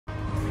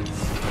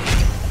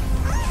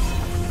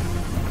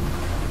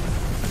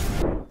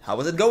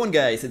How's it going,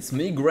 guys? It's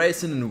me,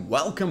 Grayson, and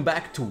welcome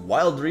back to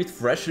Wild Rift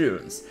Fresh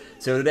Runes.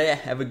 So today I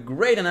have a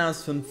great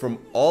announcement from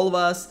all of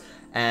us,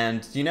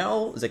 and you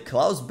know, the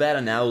closed beta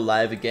now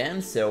live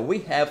again, so we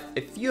have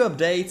a few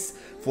updates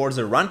for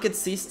the ranked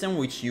system,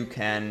 which you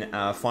can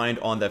find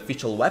on the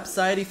official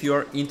website if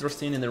you're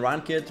interested in the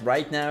ranked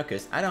right now,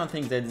 because I don't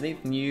think that this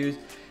news,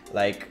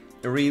 like,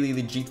 really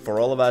legit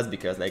for all of us,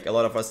 because like a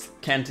lot of us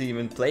can't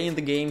even play in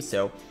the game,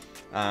 so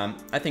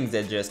I think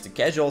that's just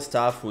casual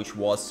stuff which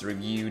was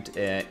reviewed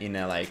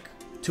like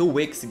 2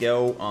 weeks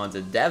ago on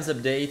the devs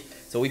update.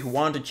 So if you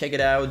want to check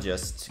it out,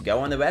 just go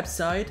on the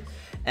website.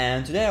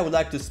 And today I would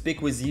like to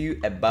speak with you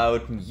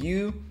about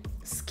new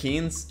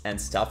skins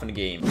and stuff in the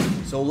game.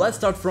 So let's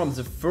start from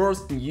the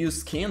first new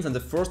skins, and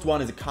the first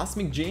one is a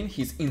Cosmic Djinn.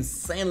 He's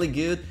insanely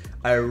good.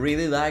 I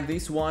really like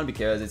this one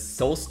because it's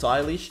so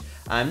stylish.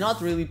 I'm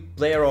not really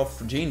player of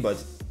Djinn,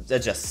 but they're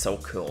just so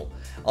cool.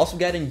 Also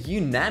got a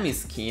new Nami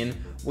skin,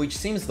 which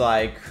seems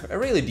like a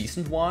really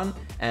decent one,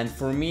 and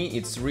for me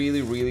it's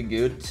really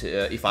good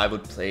if I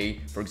would play,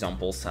 for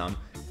example, some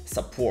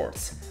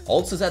supports.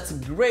 Also, that's a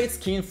great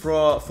skin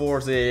for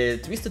the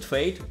Twisted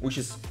Fate, which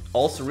is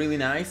also really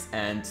nice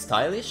and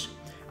stylish.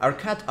 Our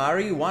cat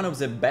Ari, one of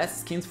the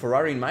best skins for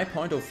Ari in my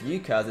point of view,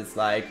 because it's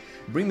like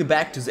bring me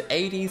back to the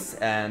 80s,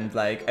 and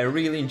like I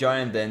really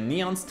enjoy the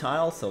neon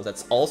style, so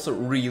that's also a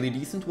really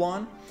decent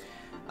one.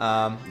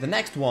 The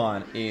next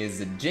one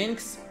is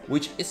Jinx,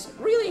 which is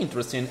really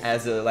interesting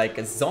as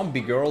a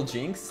zombie girl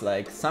Jinx,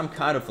 like some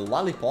kind of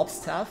lollipop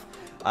stuff.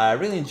 I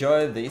really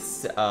enjoy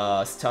this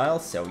style,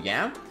 so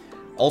yeah.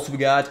 Also we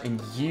got a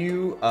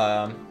new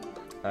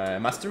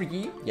Master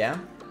Yi, yeah,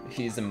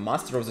 he's a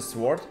Master of the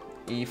Sword,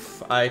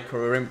 if I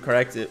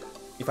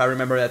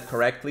remember that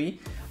correctly.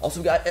 Also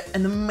we got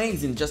an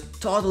amazing,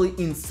 just totally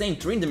insane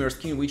Tryndamere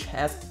skin, which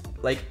has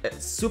like a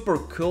super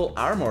cool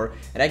armor,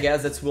 and I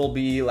guess that will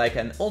be like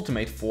an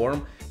ultimate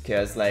form,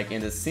 because like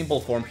in the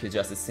simple form he's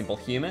just a simple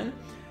human.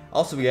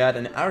 Also we got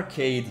an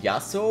Arcade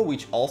Yasuo,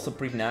 which also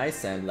pretty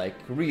nice and like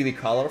really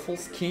colorful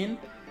skin.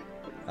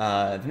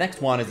 The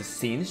next one is a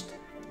Singed.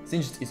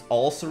 Singed is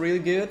also really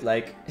good,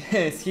 like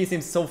he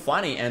seems so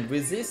funny, and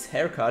with this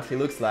haircut he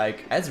looks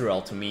like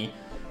Ezreal to me,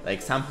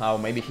 like somehow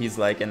maybe he's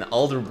like an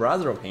older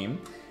brother of him.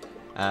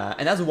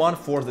 Another one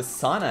for the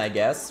Sana, I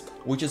guess,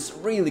 which is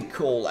really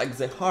cool, like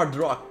the Hard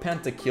Rock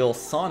Pentakill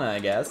Sana, I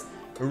guess,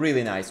 a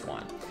really nice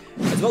one.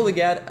 As well we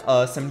get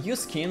some new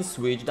skins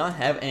which don't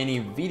have any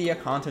video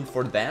content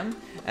for them,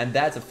 and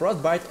that's a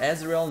Frostbite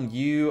Ezreal,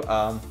 new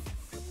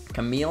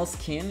Camille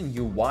skin,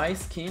 new Y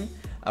skin,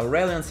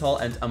 Aurelion Sol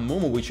and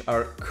Amumu, which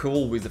are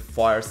cool with the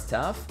fire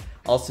stuff.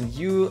 Also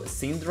new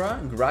Syndra,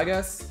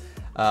 Gragas,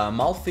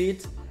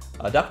 Malphite,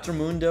 Dr.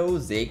 Mundo,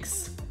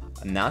 Ziggs,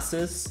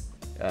 Nasus,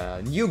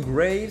 new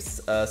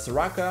Graves,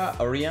 Soraka,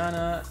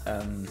 Oriana,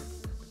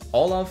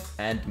 Olaf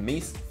and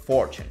Miss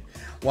Fortune.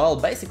 Well,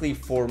 basically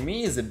for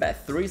me the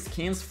best 3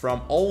 skins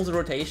from all the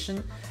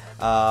rotation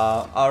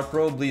are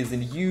probably the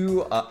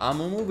new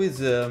Amumu with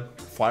the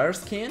fire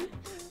skin,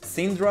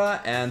 Syndra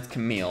and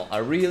Camille. I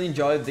really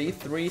enjoy these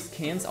 3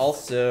 skins.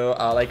 Also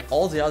like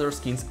all the other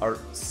skins are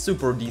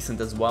super decent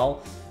as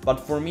well, but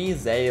for me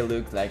they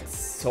look like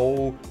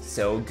so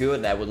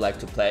good. I would like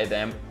to play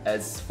them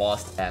as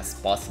fast as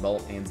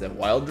possible in the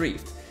Wild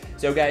Rift.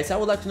 So guys, I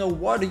would like to know,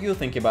 what do you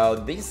think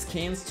about these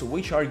skins?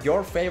 Which are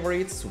your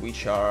favorites?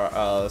 Which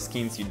are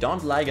skins you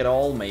don't like at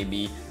all?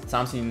 Maybe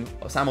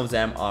some of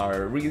them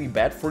are really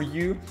bad for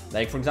you.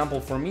 Like for example,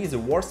 for me the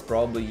worst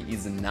probably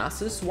is the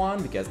Nasus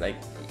one, because like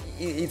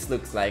it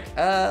looks like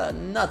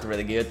not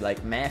really good,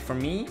 like meh for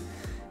me.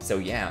 So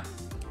yeah.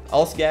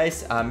 Also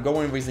guys, I'm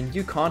going with the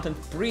new content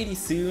pretty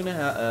soon.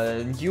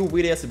 New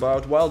videos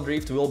about Wild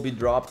Rift will be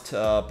dropped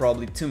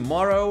probably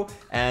tomorrow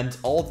and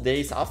all the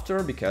days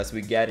after, because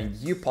we get a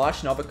new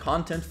portion of the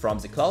content from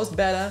the closed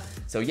beta.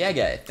 So yeah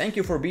guys, thank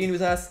you for being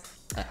with us.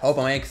 I hope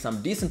I make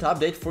some decent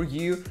update for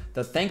you.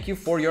 So thank you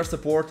for your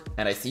support,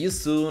 and I see you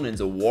soon in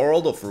the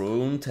world of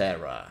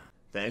Runeterra.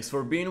 Thanks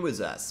for being with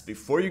us.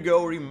 Before you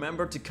go,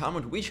 remember to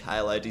comment which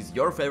highlight is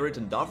your favorite,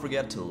 and don't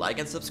forget to like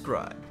and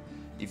subscribe.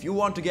 If you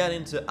want to get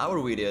into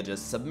our video,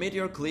 just submit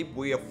your clip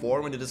via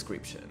form in the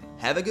description.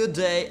 Have a good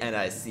day, and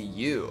I see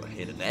you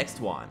in the next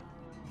one.